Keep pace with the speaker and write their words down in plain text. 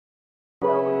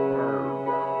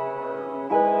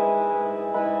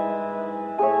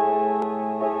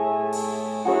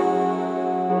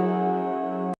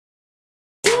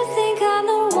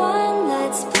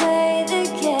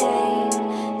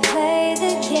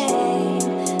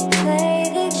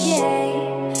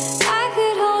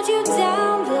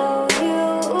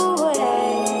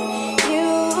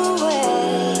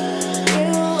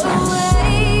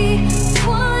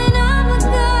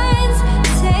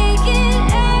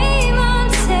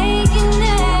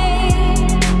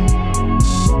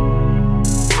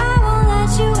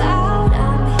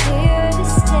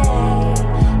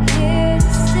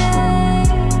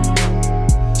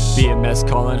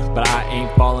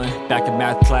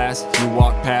class, you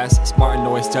walk past, smart and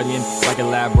always studying like a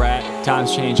lab rat.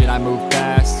 Times change and I move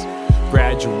fast.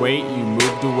 Graduate, you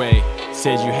moved away.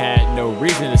 Said you had no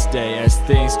reason to stay. As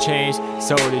things changed,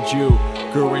 so did you.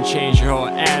 Grew and changed your whole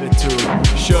attitude.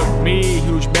 Shook me,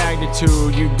 huge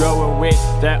magnitude. You going with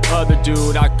that other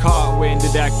dude. I caught wind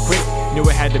of that quick. Knew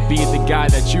it had to be the guy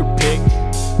that you picked.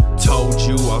 Told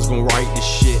you I was gonna write this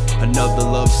shit. Another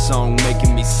love song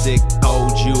making me sick.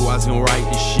 Told you I was gonna write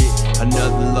this shit.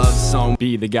 Another love song.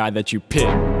 Be the guy that you picked.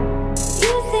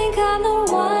 You think I'm the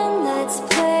one, let's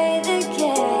play the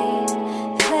game.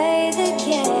 Play the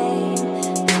game,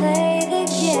 play the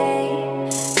game.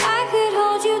 I could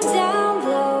hold you down,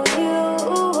 blow you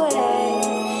away.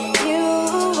 You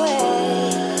away,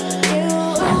 you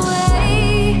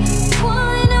away.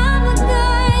 Pulling out my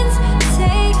guns,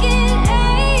 taking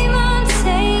aim, I'm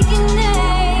taking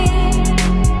aim.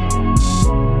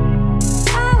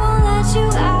 I won't let you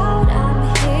out, I'm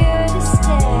here to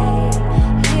stay,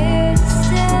 here to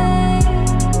stay.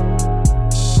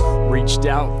 Reached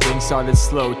out, things started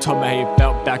slow. Told me how you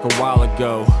felt back a while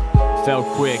ago. Felt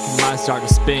quick, mind started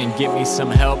to spin. Give me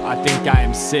some help, I think I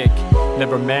am sick.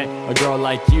 Never met a girl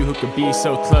like you who could be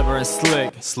so clever and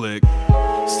slick.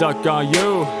 Stuck on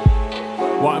you,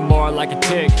 wanting more like a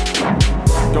tick.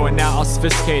 Going out all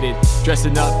sophisticated,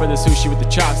 dressing up for the sushi with the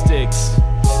chopsticks.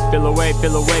 Feel away,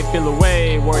 feel away, feel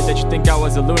away. Worried that you think I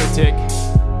was a lunatic.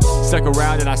 Stuck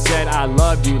around and I said I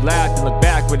loved you. Laughed and looked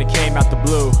back when it came out the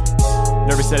blue.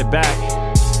 Never said it back.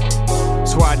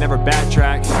 Swore I'd never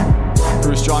backtrack.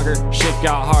 Grew stronger, shit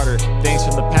got harder. Things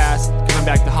from the past coming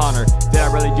back to haunt her. Did I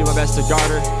really do my best to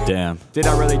guard her? Damn. Did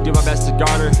I really do my best to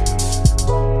guard her?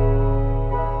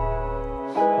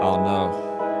 Oh no.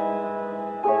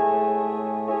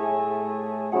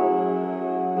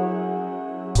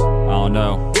 I don't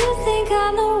know. You think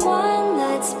I'm the one,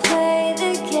 let's play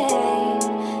the game.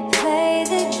 Play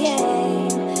the game,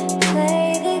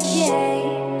 play the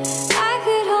game. I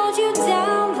could hold you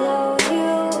down, blow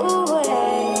you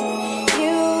away.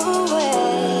 You away,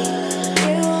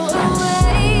 you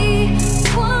away.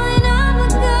 Pulling out my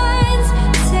guns,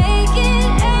 taking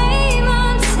aim,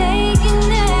 I'm taking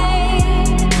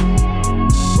aim.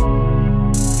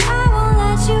 I won't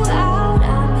let you out,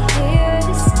 I'm here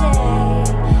to stay,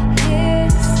 here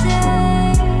to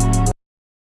stay.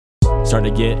 Started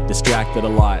to get distracted a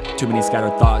lot. Too many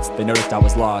scattered thoughts, they noticed I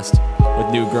was lost. With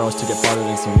new girls took it farther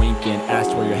than some winking.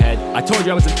 Asked where your head, I told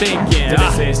you I wasn't thinking.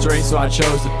 Didn't say it straight, so I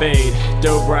chose to fade.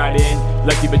 Dove right in,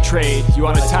 left you betrayed. You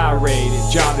on a tirade,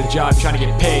 job to job, trying to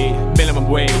get paid minimum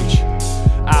wage.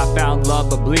 I found love,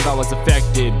 but believe I was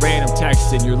affected. Random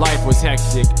texting, your life was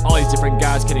hectic. All these different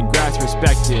guys couldn't grasp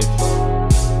perspective.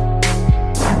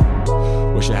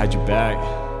 Wish I had you back.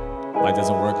 Life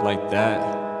doesn't work like that.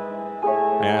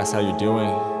 I asked how you're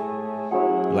doing.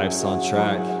 Life's on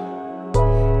track.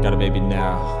 Got a baby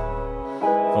now.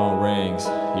 Phone rings,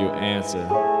 you answer.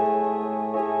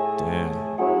 Damn,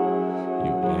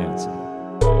 you answer.